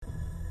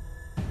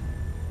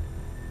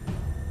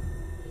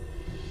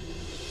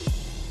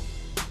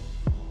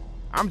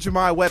I'm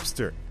Jemai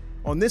Webster.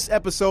 On this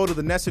episode of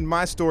the Ness and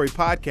My Story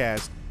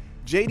podcast,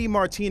 JD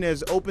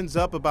Martinez opens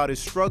up about his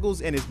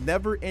struggles and his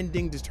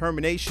never-ending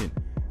determination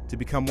to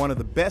become one of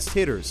the best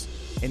hitters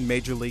in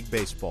Major League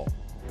Baseball.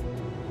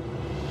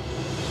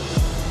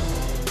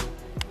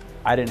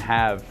 I didn't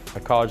have a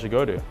college to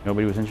go to.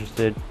 Nobody was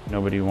interested.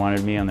 Nobody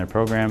wanted me on their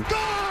program.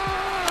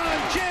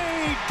 Gone!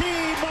 J.D.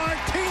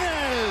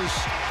 Martinez!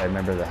 I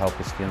remember the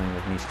helpless feeling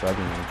of me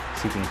struggling and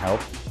seeking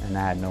help, and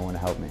I had no one to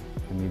help me,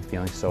 and me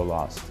feeling so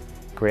lost.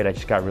 Great, I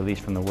just got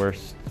released from the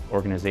worst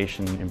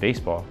organization in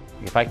baseball.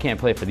 If I can't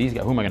play for these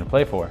guys, who am I going to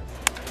play for?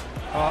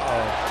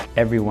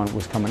 Everyone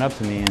was coming up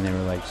to me, and they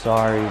were like,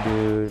 sorry,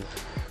 dude.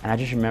 And I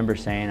just remember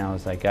saying, I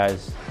was like,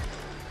 guys,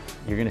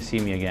 you're going to see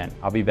me again.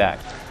 I'll be back.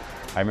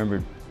 I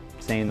remember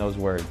saying those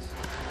words.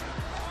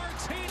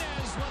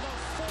 Martinez with a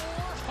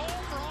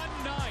 4-home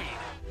run night.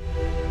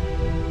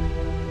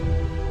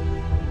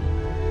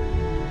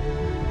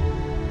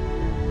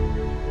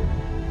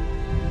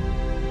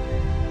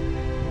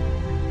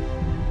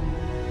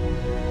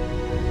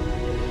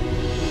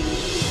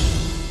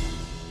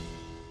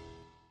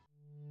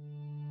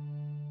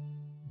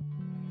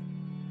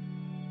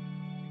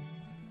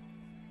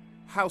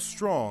 How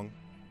strong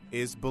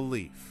is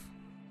belief?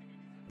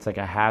 It's like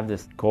I have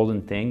this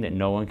golden thing that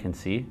no one can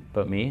see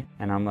but me,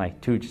 and I'm like,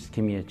 dude, just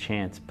give me a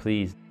chance,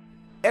 please.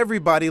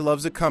 Everybody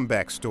loves a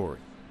comeback story,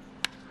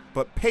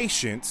 but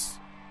patience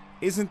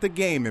isn't the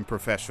game in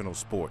professional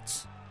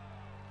sports.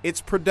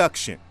 It's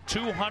production.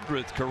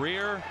 200th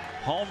career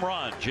home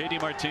run, J.D.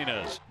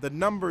 Martinez. The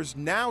numbers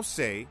now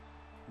say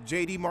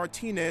JD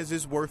Martinez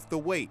is worth the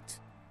wait.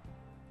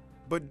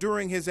 But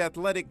during his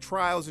athletic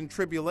trials and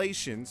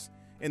tribulations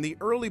in the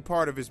early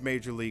part of his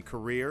major league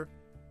career,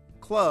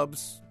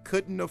 clubs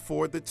couldn't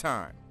afford the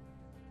time.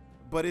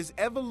 But his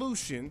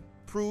evolution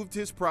proved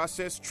his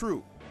process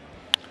true.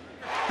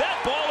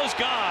 That ball is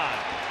gone.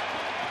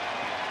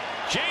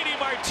 J.D.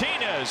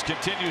 Martinez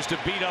continues to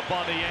beat up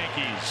on the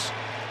Yankees.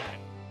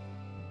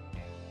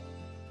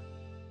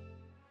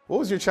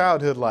 What was your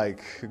childhood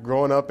like,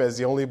 growing up as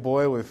the only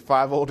boy with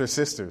 5 older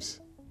sisters?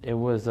 It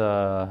was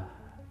a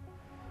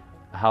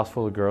house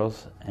full of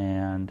girls,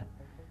 and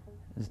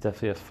it was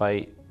definitely a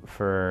fight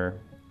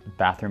for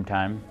bathroom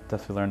time.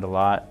 Definitely learned a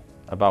lot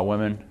about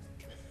women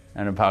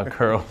and about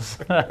girls.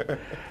 You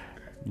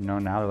know,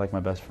 now they're like my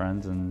best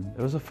friends, and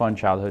it was a fun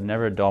childhood.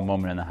 Never a dull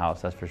moment in the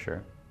house, that's for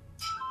sure.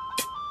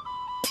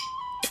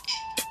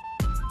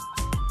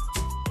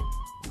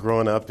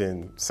 Growing up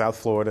in South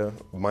Florida,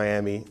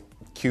 Miami,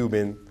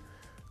 Cuban,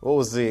 what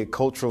was the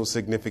cultural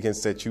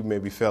significance that you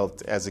maybe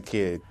felt as a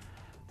kid?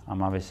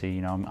 Obviously,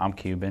 you know, I'm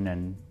Cuban,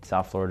 and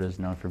South Florida is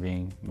known for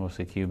being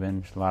mostly Cuban.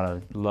 There's a lot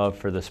of love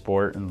for the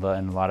sport and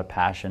a lot of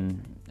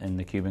passion in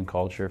the Cuban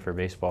culture for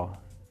baseball.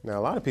 Now,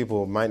 a lot of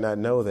people might not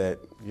know that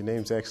your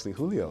name's actually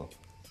Julio.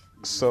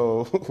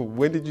 So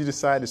when did you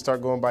decide to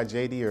start going by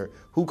JD, or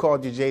who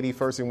called you JD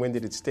first, and when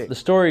did it stick? The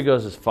story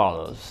goes as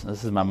follows.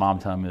 This is my mom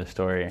telling me the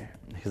story,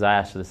 because I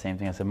asked her the same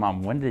thing. I said,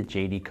 Mom, when did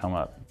JD come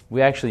up?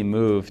 We actually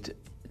moved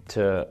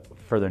to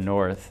further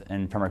north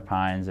in Pembroke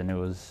Pines, and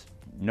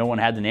no one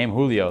had the name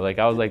Julio. Like,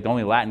 I was like the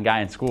only Latin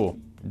guy in school.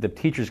 The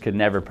teachers could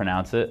never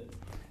pronounce it,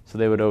 so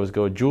they would always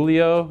go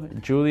Julio,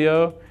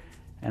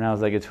 and I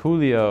was like, it's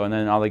Julio. And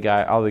then all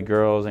the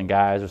girls and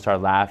guys would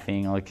start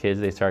laughing. All the kids,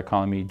 they started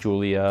calling me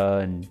Julia,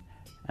 and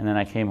then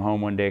I came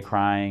home one day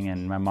crying,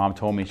 and my mom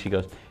told me, she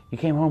goes, you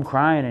came home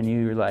crying, and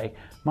you were like,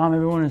 Mom,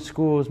 everyone in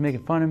school is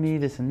making fun of me,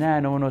 this and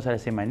that. No one knows how to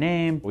say my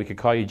name. We could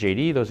call you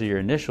JD. Those are your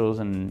initials.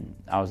 And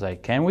I was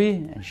like, can we?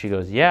 And she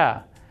goes,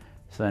 yeah.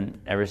 So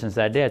then ever since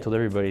that day, I told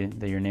everybody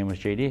that your name was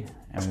JD.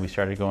 And we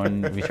started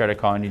calling you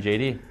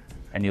JD.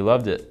 And you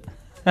loved it.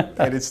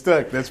 And it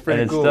stuck. That's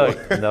pretty cool. And it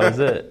stuck. And that was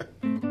it.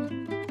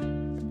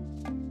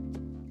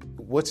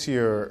 What's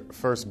your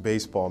first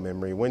baseball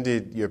memory? When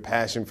did your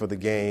passion for the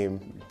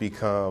game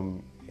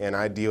become an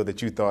ideal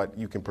that you thought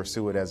you can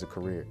pursue it as a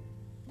career?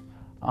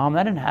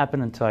 That didn't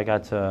happen until I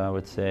got to, I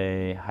would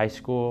say, high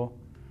school.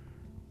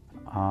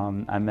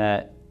 I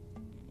met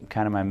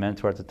kind of my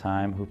mentor at the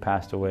time, who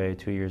passed away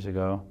 2 years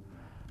ago,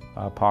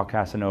 Paul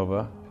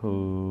Casanova,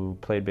 who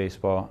played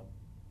baseball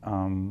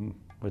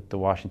with the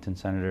Washington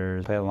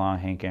Senators, played along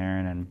Hank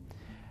Aaron, and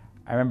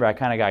I remember I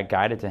kind of got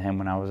guided to him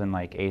when I was in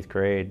like 8th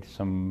grade.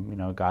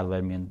 God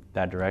led me in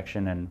that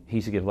direction, and he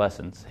used to give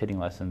lessons, hitting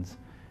lessons,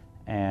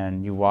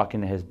 and you walk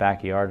into his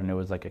backyard, and it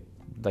was like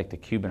the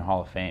Cuban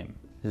Hall of Fame.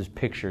 There's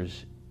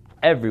pictures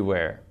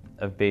everywhere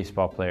of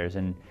baseball players,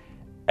 and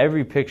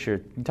every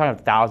picture, you're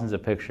talking thousands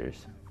of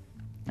pictures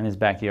in his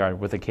backyard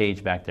with a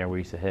cage back there where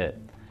he used to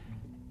hit.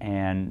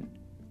 And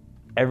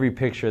every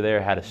picture there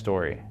had a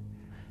story.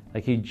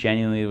 Like, he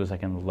genuinely was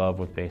like in love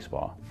with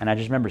baseball. And I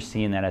just remember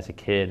seeing that as a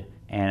kid,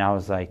 and I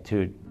was like,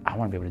 dude, I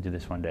want to be able to do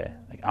this one day.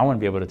 Like, I want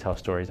to be able to tell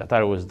stories. I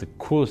thought it was the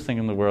coolest thing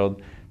in the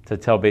world to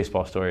tell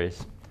baseball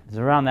stories. It was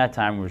around that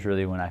time was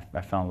really when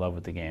I fell in love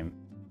with the game.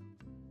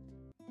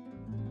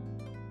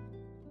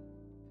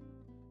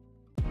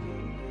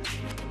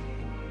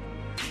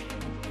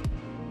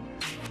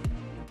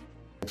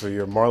 So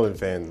you're a Marlin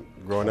fan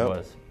growing up? I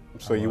was.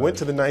 So you went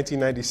to the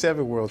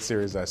 1997 World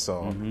Series, I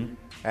saw. Mm-hmm.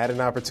 Had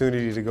an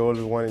opportunity to go to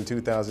the one in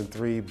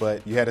 2003,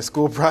 but you had a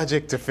school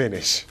project to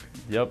finish.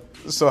 Yep.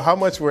 So how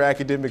much were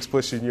academics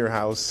pushing your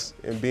house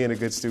and being a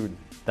good student?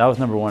 That was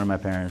number one of my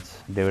parents.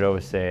 They would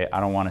always say, I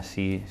don't want a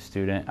C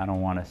student, I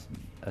don't want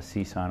a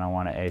C son, I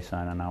want an A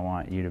son, and I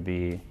want you to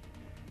be,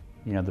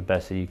 the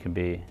best that you can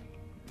be.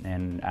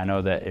 And I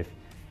know that if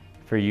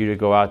for you to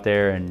go out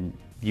there and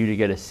you to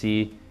get a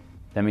C,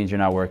 that means you're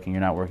not working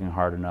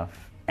hard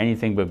enough.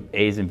 Anything but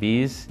A's and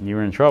B's, you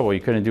were in trouble.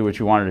 You couldn't do what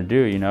you wanted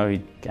to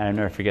do, I'll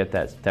never forget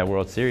that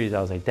World Series. I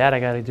was like, Dad, I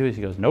got to do this.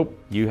 He goes, nope.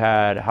 You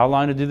had how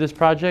long to do this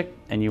project,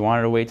 and you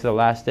wanted to wait till the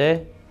last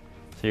day?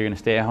 So you're going to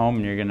stay at home,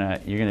 and you're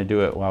gonna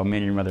do it while me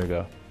and your mother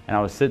go. And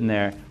I was sitting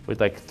there with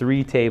like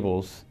 3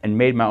 tables and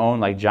made my own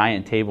like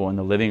giant table in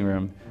the living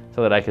room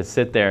so that I could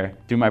sit there,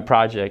 do my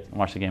project, and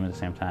watch the game at the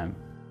same time.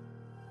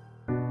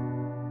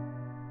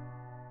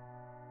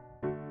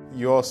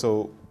 You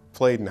also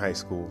played in high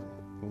school,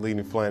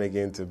 leading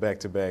Flanagan to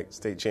back-to-back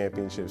state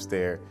championships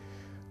there.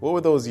 What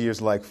were those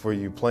years like for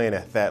you playing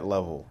at that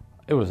level?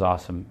 It was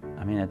awesome.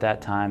 I mean, at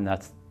that time,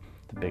 that's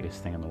the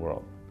biggest thing in the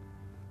world.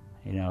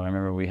 I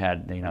remember we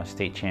had,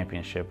 state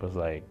championship was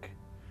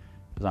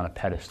on a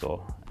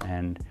pedestal,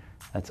 and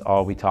that's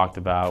all we talked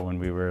about when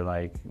we were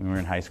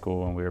in high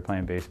school, when we were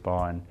playing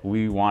baseball, and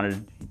we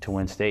wanted to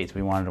win states.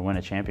 We wanted to win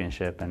a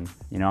championship, and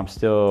I'm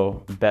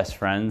still best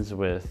friends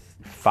with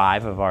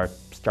 5 of our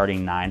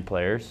starting 9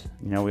 players.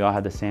 We all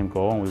had the same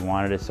goal, and we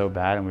wanted it so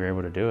bad, and we were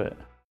able to do it.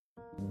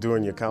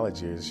 During your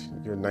college years,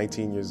 you're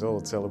 19 years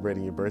old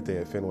celebrating your birthday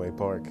at Fenway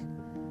Park.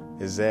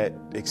 Is that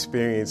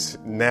experience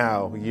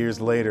now, years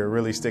later,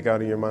 really stick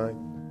out in your mind?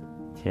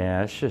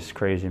 Yeah, it's just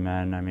crazy,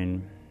 man. I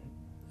mean,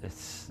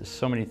 there's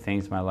so many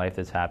things in my life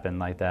that's happened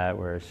like that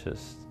where it's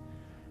just,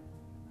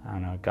 I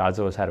don't know, God's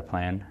always had a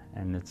plan,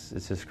 and it's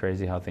just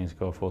crazy how things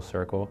go full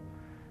circle.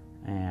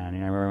 And I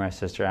remember my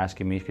sister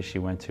asking me, because she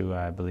went to,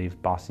 I believe,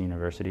 Boston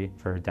University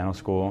for dental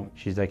school.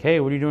 She's like, hey,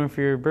 what are you doing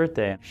for your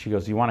birthday? She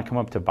goes, you want to come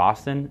up to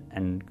Boston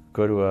and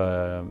go to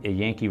a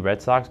Yankee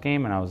Red Sox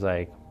game? And I was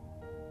like,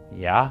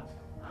 yeah.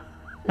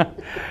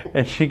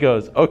 And she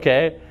goes,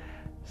 okay.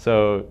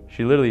 So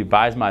she literally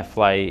buys my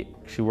flight.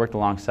 She worked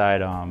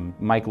alongside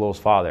Mike Lowell's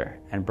father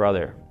and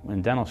brother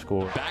in dental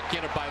school. Back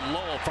in it by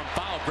Lowell from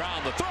foul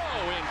ground. The throw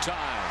in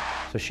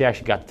time. So she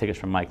actually got the tickets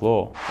from Mike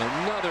Lowell.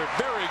 Another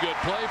very good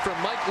play from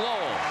Mike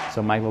Lowell.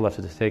 So Mike Lowell left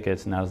with the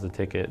tickets, and those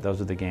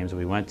were the games that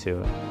we went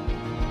to.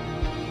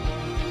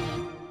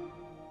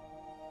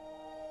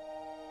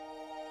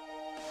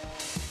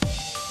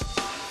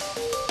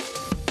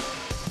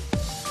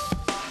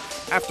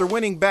 After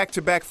winning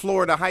back-to-back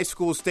Florida high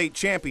school state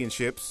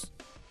championships,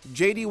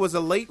 JD was a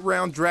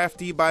late-round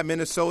draftee by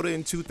Minnesota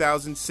in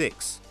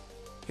 2006.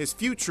 His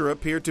future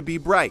appeared to be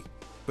bright,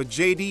 but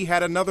JD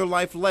had another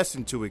life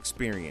lesson to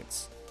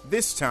experience,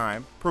 this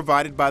time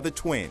provided by the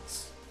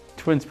Twins.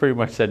 Twins pretty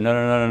much said,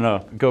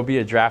 no, go be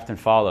a draft and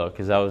follow,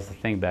 because that was the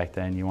thing back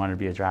then. You wanted to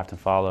be a draft and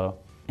follow.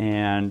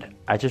 And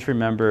I just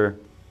remember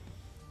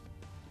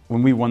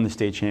when we won the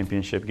state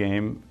championship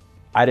game,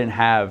 I didn't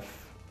have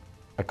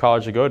a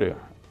college to go to.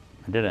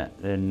 I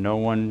didn't.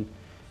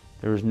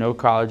 There was no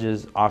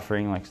colleges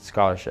offering like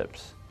scholarships.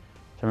 So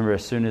I remember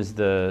as soon as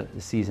the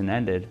season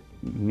ended,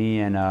 me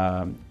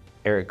and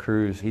Eric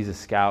Cruz, he's a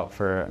scout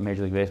for a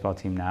Major League Baseball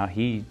team now.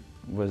 He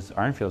was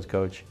our infield's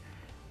coach.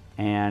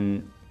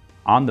 And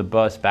on the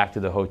bus back to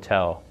the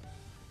hotel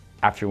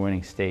after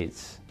winning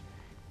states,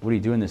 what are you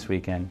doing this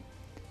weekend?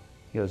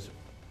 He goes,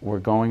 we're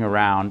going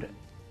around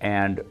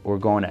and we're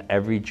going to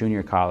every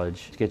junior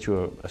college to get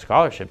you a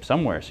scholarship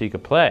somewhere so you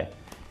could play.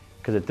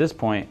 Because at this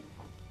point,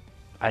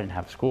 I didn't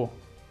have school.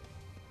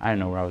 I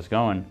didn't know where I was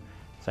going.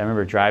 So I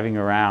remember driving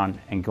around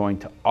and going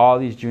to all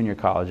these junior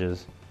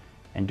colleges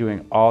and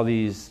doing all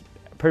these,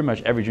 pretty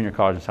much every junior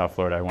college in South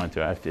Florida I went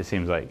to, it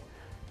seems like,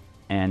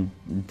 and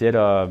did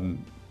a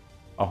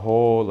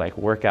whole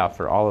workout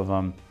for all of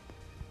them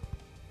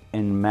in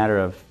a matter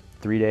of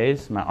 3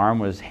 days. My arm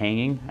was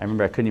hanging. I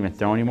remember I couldn't even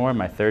throw anymore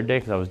my 3rd day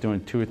because I was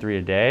doing 2 or 3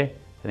 a day.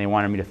 And they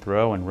wanted me to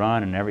throw and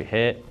run and every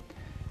hit.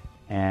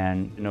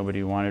 And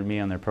nobody wanted me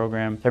on their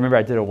program. So I remember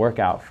I did a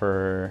workout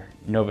for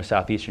Nova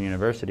Southeastern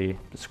University,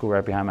 the school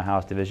right behind my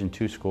house, Division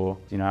II school.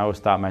 I always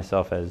thought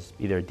myself as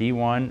either a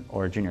D1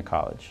 or a junior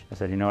college. I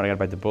said, I gotta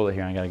bite the bullet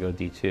here and I gotta go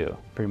D2.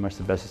 Pretty much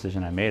the best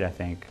decision I made, I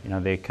think.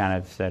 They kind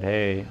of said,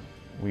 hey,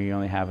 we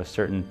only have a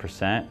certain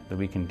percent that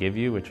we can give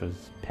you, which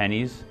was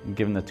pennies,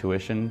 given the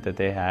tuition that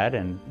they had.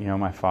 And,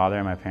 my father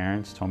and my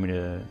parents told me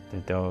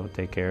that they'll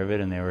take care of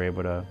it, and they were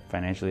able to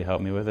financially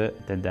help me with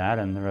it. Did that,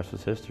 and the rest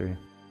was history.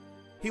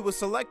 He was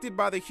selected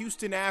by the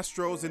Houston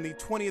Astros in the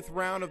 20th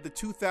round of the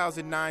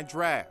 2009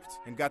 draft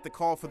and got the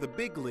call for the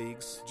big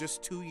leagues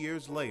just 2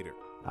 years later.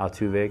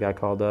 Altuve got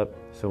called up.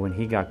 So when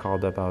he got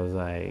called up, I was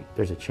like,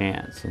 there's a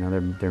chance.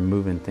 They're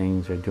moving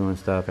things, they're doing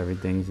stuff,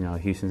 everything's,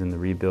 Houston's in the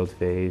rebuild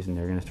phase, and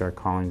they're going to start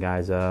calling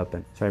guys up.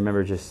 And so I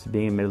remember just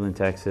being in Midland,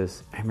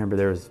 Texas. I remember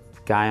there was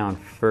a guy on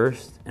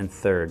 1st and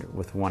 3rd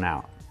with 1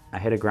 out. I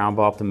hit a ground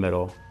ball up the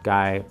middle.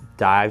 Guy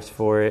dives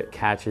for it,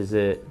 catches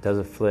it, does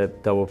a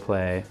flip, double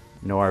play,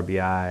 no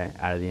RBI,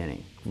 out of the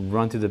inning.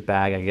 Run through the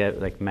bag, I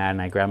get like mad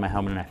and I grab my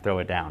helmet and I throw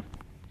it down.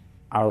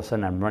 All of a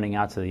sudden I'm running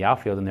out to the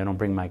outfield and they don't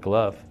bring my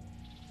glove.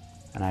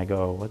 And I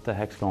go, what the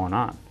heck's going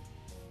on?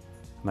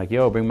 I'm like,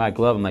 yo, bring my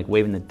glove. I'm like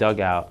waving the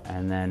dugout,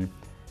 and then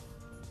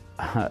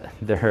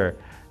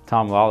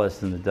Tom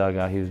Lawless in the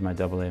dugout, he was my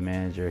AA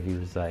manager. He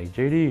was like,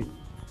 JD,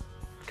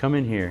 come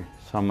in here.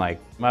 So I'm like,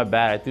 my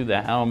bad, I threw the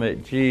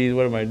helmet. Geez,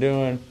 what am I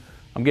doing?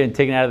 I'm getting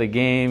taken out of the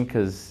game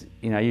because,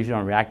 I usually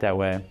don't react that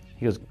way.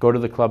 He goes, go to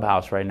the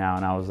clubhouse right now.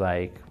 And I was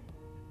like,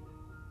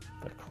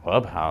 the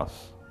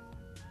clubhouse?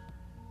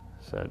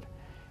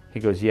 He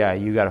goes, yeah,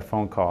 you got a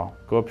phone call.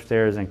 Go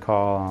upstairs and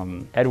call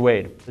Ed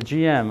Wade, the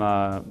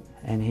GM.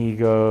 And he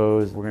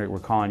goes, we're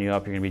calling you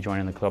up. You're going to be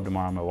joining the club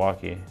tomorrow in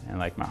Milwaukee. And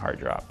like my heart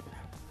dropped.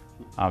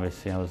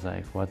 Obviously, I was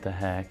like, what the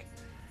heck?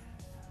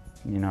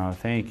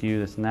 Thank you,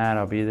 this and that,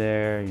 I'll be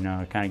there.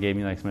 It kind of gave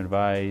me like some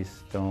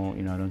advice. Don't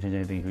change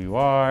anything who you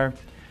are.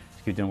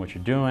 Just keep doing what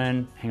you're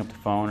doing. Hang up the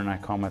phone and I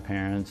call my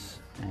parents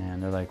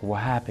and they're like,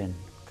 what happened?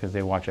 Because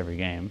they watch every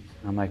game.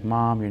 I'm like,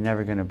 Mom, you're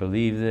never gonna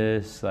believe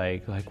this.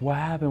 Like, what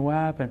happened, what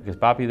happened? Because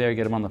Papi there,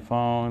 get him on the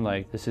phone.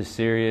 Like, this is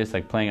serious,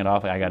 like playing it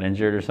off like I got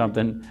injured or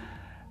something.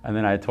 And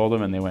then I told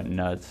them and they went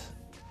nuts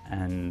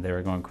and they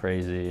were going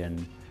crazy.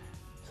 And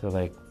so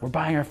like, we're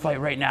buying our flight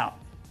right now.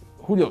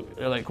 Julio,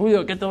 they're like,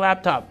 Julio, get the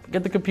laptop,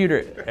 get the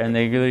computer. And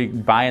they really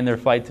buying their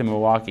flight to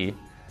Milwaukee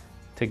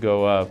to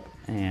go up.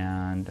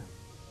 And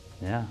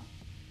yeah,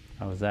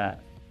 that was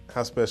that.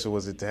 How special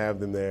was it to have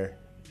them there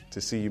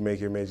to see you make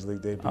your Major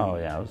League debut? Oh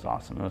yeah, it was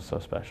awesome. It was so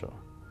special.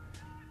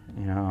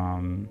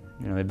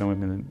 They've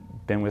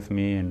been with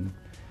me and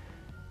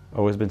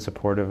always been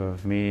supportive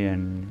of me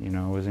and,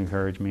 always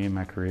encouraged me in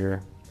my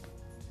career.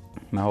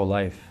 My whole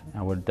life. I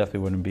definitely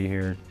wouldn't be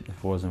here if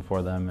it wasn't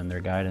for them and their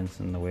guidance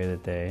and the way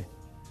that they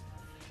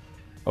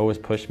always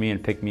pushed me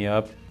and picked me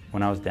up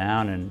when I was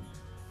down and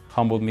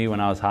humbled me when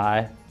I was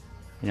high.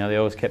 They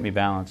always kept me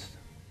balanced.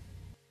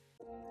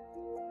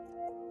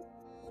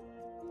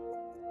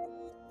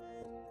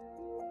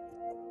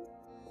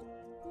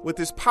 With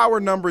his power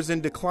numbers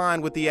in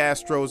decline with the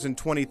Astros in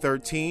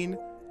 2013,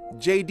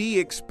 JD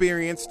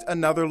experienced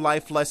another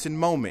life lesson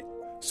moment.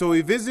 So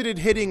he visited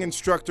hitting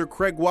instructor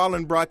Craig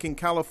Wallenbrock in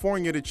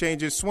California to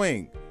change his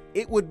swing.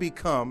 It would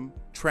become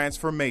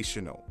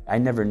transformational. I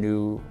never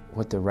knew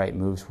what the right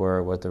moves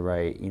were, what a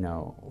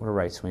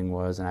right swing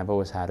was, and I've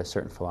always had a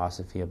certain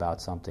philosophy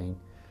about something.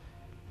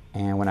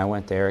 And when I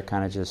went there, it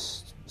kind of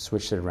just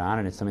switched it around,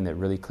 and it's something that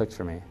really clicked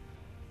for me. It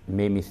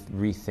made me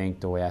rethink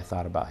the way I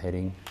thought about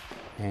hitting,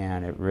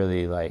 and it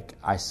really,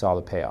 I saw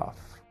the payoff.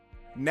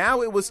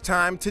 Now it was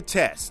time to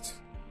test,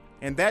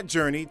 and that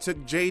journey took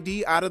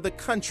JD out of the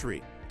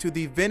country to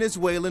the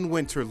Venezuelan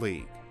Winter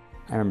League.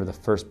 I remember the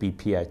first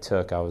BP I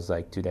took, I was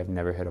like, dude, I've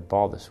never hit a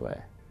ball this way.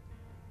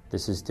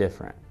 This is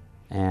different.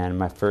 And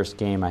my first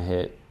game, I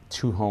hit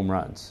 2 home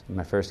runs in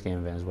my first game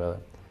in Venezuela.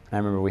 And I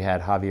remember we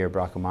had Javier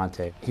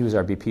Bracamonte. He was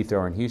our BP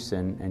thrower in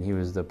Houston, and he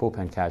was the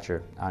bullpen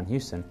catcher out in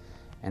Houston.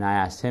 And I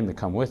asked him to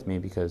come with me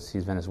because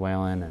he's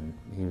Venezuelan, and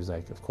he was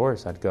like, of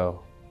course, I'd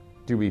go.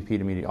 Threw BP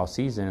to me all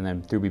season, and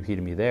then threw BP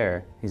to me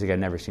there. He's like, I'd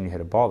never seen you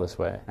hit a ball this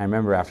way. And I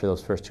remember after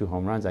those first 2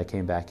 home runs, I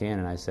came back in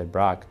and I said,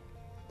 Brock,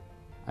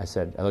 I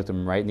looked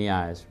him right in the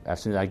eyes.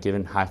 As soon as I'd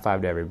given high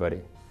five to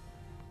everybody,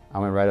 I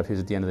went right up, he was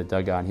at the end of the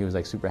dugout, and he was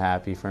super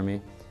happy for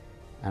me.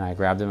 And I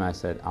grabbed him and I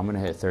said, I'm gonna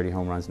hit 30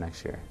 home runs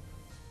next year.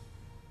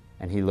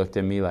 And he looked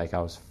at me like I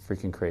was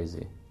freaking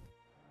crazy.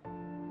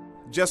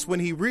 Just when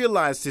he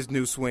realized his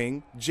new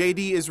swing,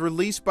 JD is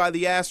released by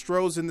the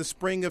Astros in the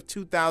spring of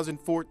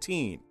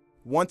 2014.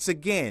 Once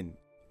again,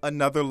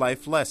 another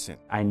life lesson.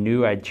 I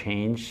knew I'd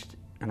changed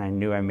and I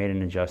knew I made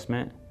an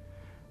adjustment.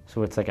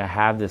 So it's like I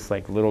have this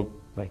little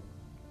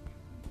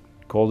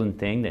golden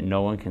thing that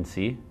no one can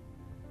see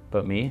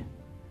but me.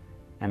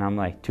 And I'm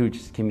like, dude,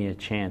 just give me a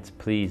chance,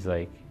 please.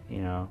 Let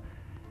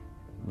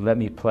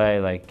me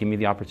play, give me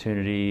the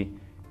opportunity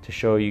to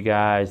show you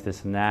guys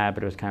this and that.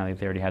 But it was kind of like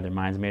they already had their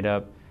minds made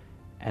up.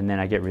 And then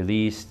I get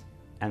released,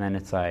 and then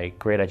it's like,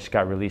 great, I just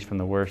got released from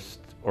the worst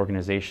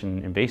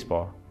organization in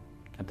baseball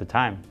at the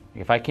time.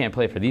 If I can't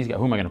play for these guys,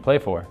 who am I gonna play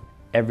for?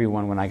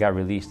 Everyone, when I got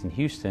released in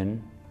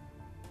Houston,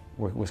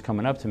 was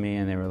coming up to me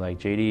and they were like,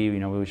 JD,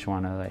 we just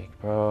wanna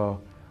bro,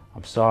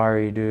 I'm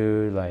sorry,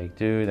 dude,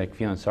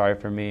 feeling sorry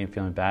for me and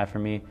feeling bad for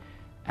me.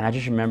 And I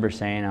just remember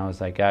saying, I was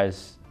like,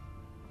 guys,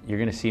 you're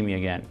gonna see me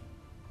again.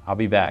 I'll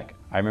be back.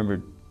 I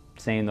remember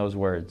saying those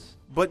words.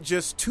 But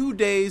just 2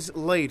 days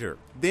later,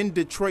 then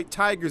Detroit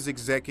Tigers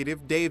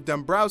executive Dave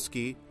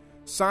Dombrowski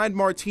signed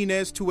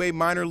Martinez to a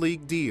minor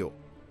league deal.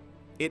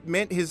 It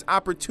meant his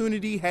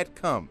opportunity had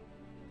come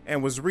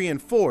and was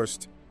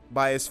reinforced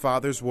by his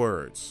father's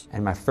words.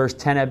 And my first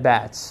 10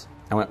 at-bats,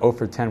 I went 0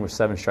 for 10 with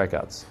 7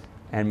 strikeouts.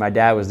 And my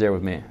dad was there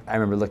with me. I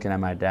remember looking at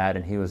my dad,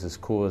 and he was as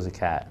cool as a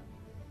cat.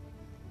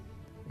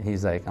 And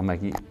he's like, I'm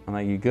like,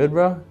 you good,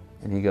 bro?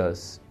 And he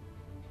goes,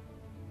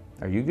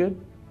 are you good?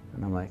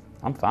 And I'm like,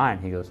 I'm fine.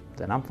 He goes,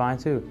 then I'm fine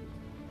too.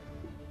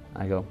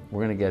 I go,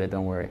 we're going to get it,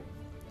 don't worry.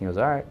 He goes,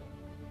 all right.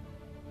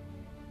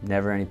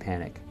 Never any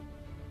panic.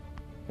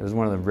 It was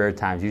one of the rare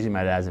times. Usually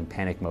my dad's in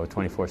panic mode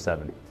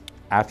 24/7.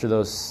 After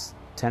those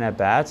 10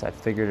 at-bats, I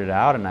figured it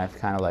out, and I've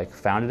kind of like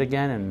found it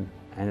again, and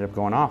I ended up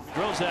going off.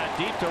 Drills that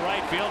deep to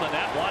right field, and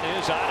that one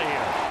is out of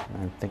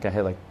here. I think I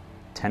hit like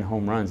 10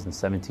 home runs in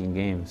 17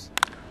 games.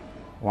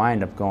 Well, I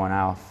ended up going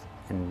off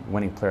and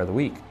winning Player of the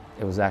Week.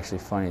 It was actually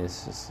funny.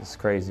 It's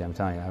crazy, I'm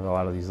telling you. I have a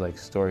lot of these like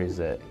stories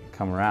that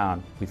come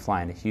around. We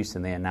fly into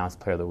Houston. They announced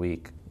Player of the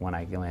Week when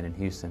I land in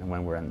Houston and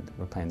when we're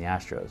playing the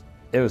Astros.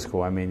 It was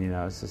cool. I mean, it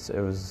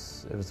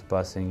was a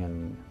blessing,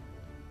 and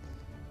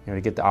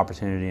to get the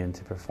opportunity and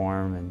to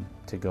perform and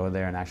to go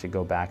there and actually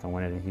go back and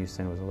win it in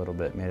Houston was made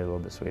it a little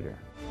bit sweeter.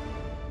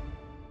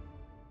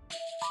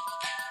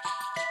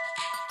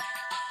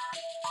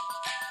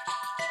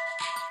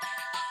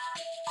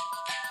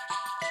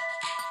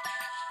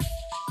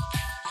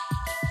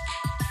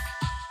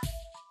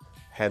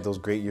 Had those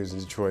great years in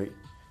Detroit.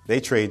 They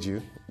trade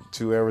you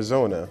to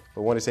Arizona.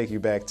 But I want to take you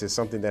back to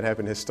something that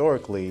happened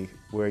historically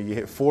where you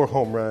hit 4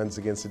 home runs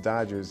against the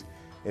Dodgers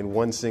in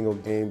one single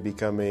game,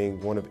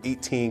 becoming one of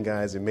 18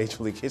 guys in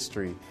Major League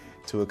history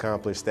to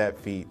accomplish that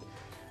feat.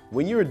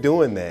 When you were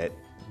doing that,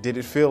 did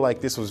it feel like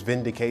this was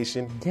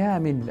vindication? Yeah, I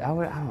mean, I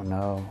don't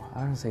know.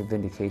 I don't say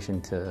vindication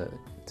to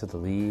the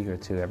league or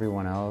to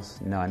everyone else.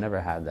 No, I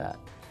never had that.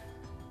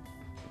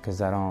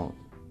 Because I don't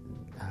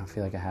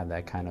feel like I have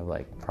that kind of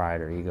like pride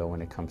or ego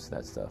when it comes to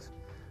that stuff.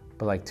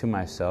 But like to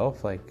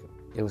myself, like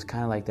it was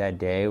kind of like that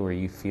day where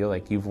you feel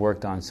like you've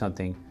worked on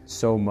something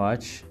so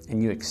much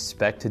and you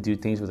expect to do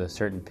things with a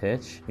certain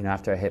pitch.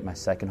 After I hit my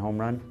 2nd home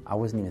run, I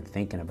wasn't even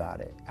thinking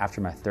about it.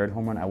 After my 3rd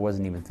home run, I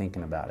wasn't even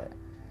thinking about it.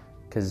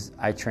 Because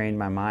I trained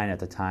my mind at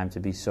the time to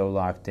be so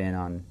locked in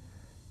on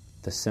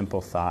the simple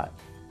thought,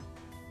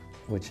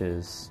 which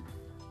is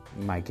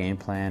my game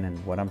plan and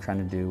what I'm trying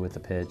to do with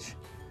the pitch.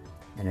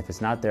 And if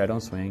it's not there, I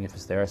don't swing. If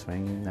it's there, I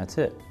swing, and that's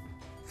it.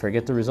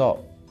 Forget the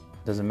result.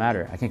 Doesn't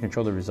matter. I can't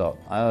control the result.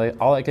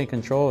 All I can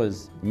control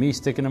is me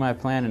sticking to my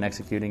plan and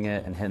executing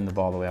it and hitting the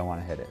ball the way I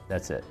want to hit it.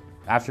 That's it.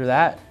 After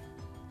that,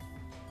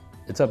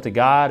 it's up to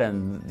God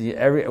and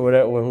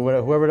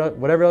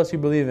whatever else you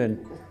believe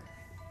in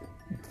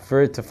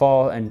for it to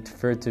fall and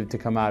for it to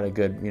come out a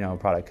good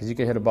product. Because you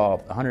could hit a ball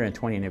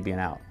 120 and it being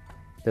out.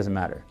 Doesn't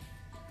matter.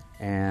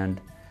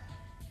 And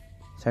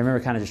so I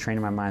remember kind of just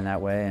training my mind that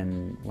way,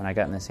 and when I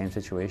got in the same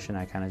situation,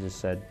 I kind of just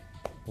said,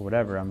 well,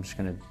 whatever, I'm just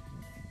going to,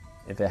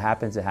 if it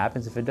happens, it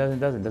happens. If it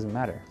doesn't, it doesn't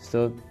matter.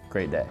 Still a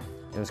great day.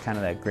 It was kind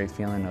of that great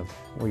feeling of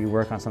where you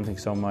work on something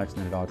so much and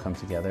then it all comes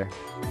together.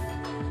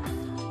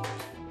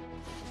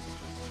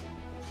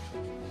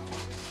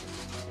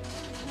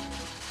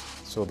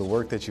 So the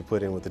work that you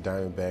put in with the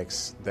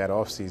Diamondbacks that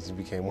offseason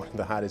became one of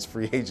the hottest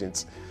free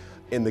agents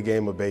in the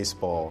game of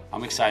baseball.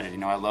 I'm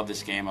excited. I love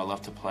this game. I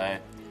love to play.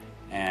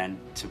 And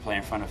to play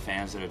in front of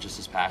fans that are just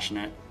as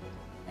passionate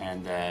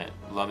and that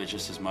love it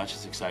just as much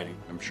is exciting.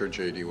 I'm sure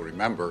JD will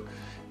remember,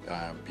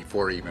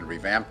 before he even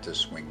revamped his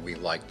swing, we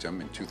liked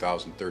him in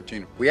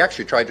 2013. We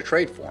actually tried to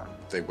trade for him.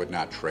 They would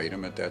not trade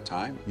him at that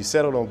time. You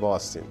settled on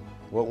Boston.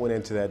 What went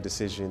into that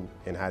decision,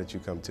 and how did you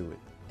come to it?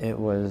 It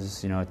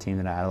was, a team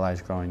that I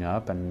idolized growing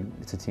up, and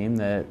it's a team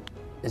that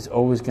is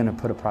always going to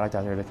put a product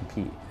out there to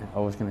compete and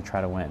always going to try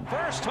to win.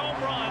 First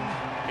home run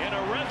in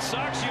a Red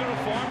Sox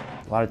uniform.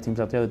 A lot of teams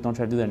out there that don't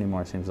try to do that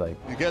anymore, it seems like.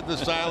 You get the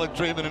silent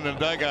treatment in the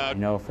dugout.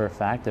 You know for a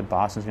fact that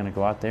Boston's going to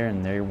go out there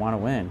and they want to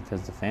win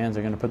because the fans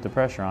are going to put the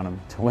pressure on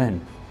them to win.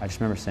 I just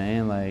remember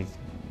saying,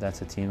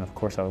 that's a team. Of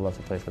course I would love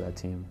to play for that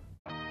team.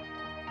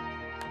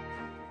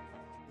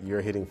 Your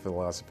hitting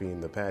philosophy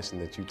and the passion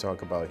that you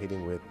talk about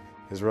hitting with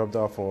has rubbed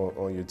off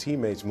on your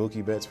teammates,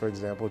 Mookie Betts, for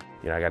example.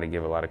 I got to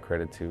give a lot of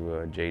credit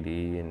to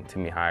JD and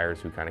Timmy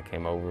Hires, who kind of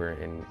came over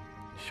and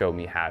showed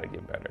me how to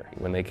get better.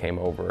 When they came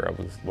over, it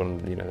was one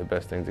of the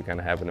best things that kind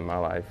of happened in my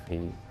life.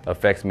 He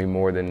affects me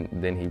more than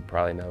he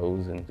probably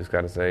knows, and just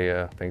got to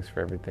say thanks for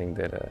everything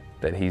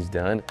that he's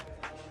done.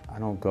 I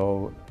don't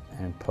go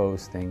and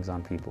post things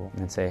on people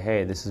and say,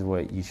 hey, this is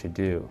what you should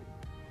do.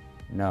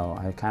 No,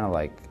 I kind of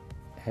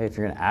hey, if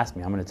you're going to ask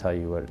me, I'm going to tell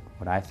you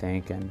what I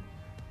think and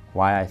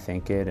why I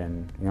think it,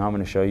 and I'm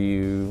going to show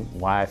you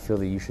why I feel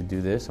that you should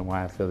do this and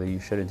why I feel that you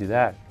shouldn't do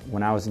that.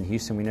 When I was in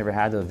Houston, we never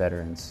had the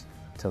veterans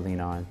to lean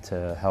on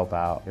to help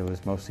out. It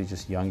was mostly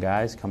just young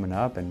guys coming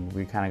up, and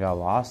we kind of got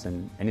lost,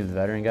 and any of the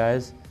veteran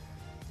guys,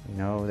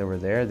 that were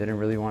there, they didn't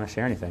really want to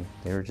share anything.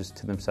 They were just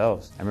to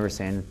themselves. I remember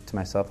saying to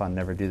myself, I'll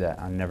never do that.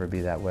 I'll never be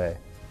that way.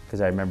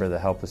 Because I remember the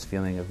helpless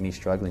feeling of me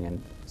struggling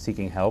and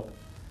seeking help,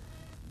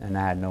 and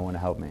I had no one to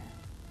help me,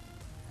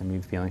 and me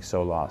feeling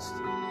so lost.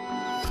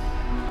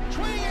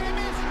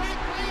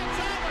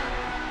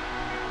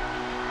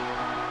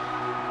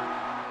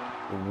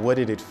 What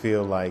did it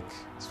feel like,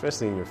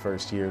 especially in your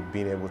first year,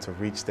 being able to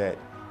reach that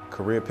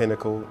career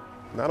pinnacle,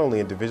 not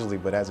only individually,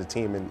 but as a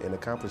team, and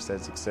accomplish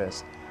that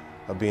success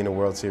of being a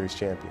World Series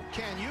champion?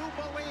 Can you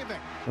believe it?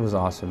 It was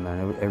awesome,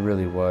 man. It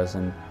really was.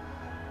 And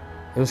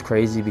It was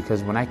crazy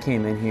because when I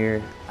came in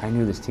here, I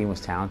knew this team was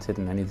talented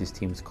and I knew this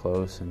team was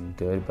close and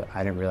good, but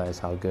I didn't realize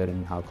how good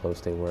and how close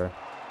they were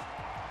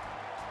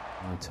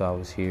until I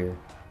was here.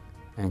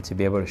 And to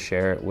be able to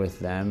share it with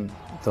them,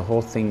 the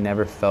whole thing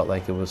never felt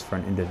like it was for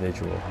an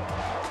individual.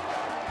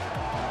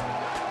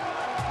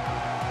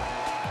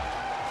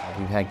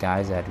 We've had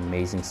guys that had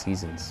amazing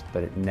seasons,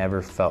 but it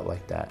never felt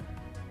like that.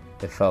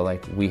 It felt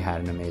like we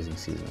had an amazing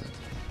season.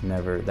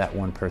 Never that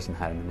one person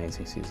had an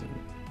amazing season,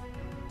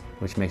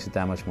 which makes it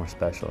that much more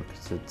special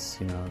because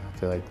it's, you know, I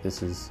feel like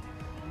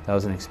that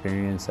was an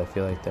experience I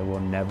feel like that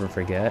we'll never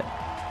forget.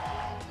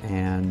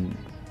 And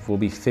we'll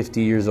be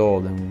 50 years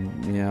old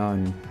and, you know,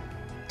 and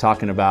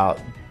talking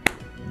about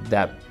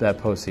that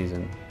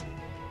postseason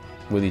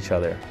with each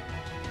other.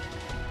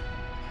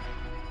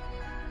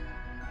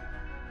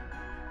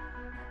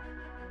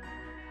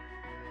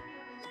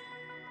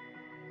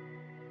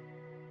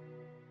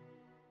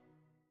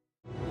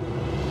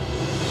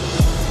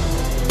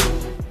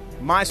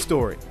 My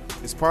Story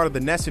is part of the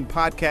NESN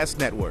Podcast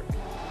Network.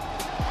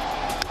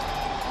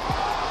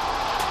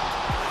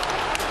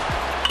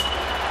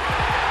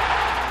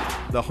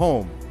 The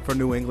home for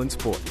New England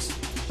sports.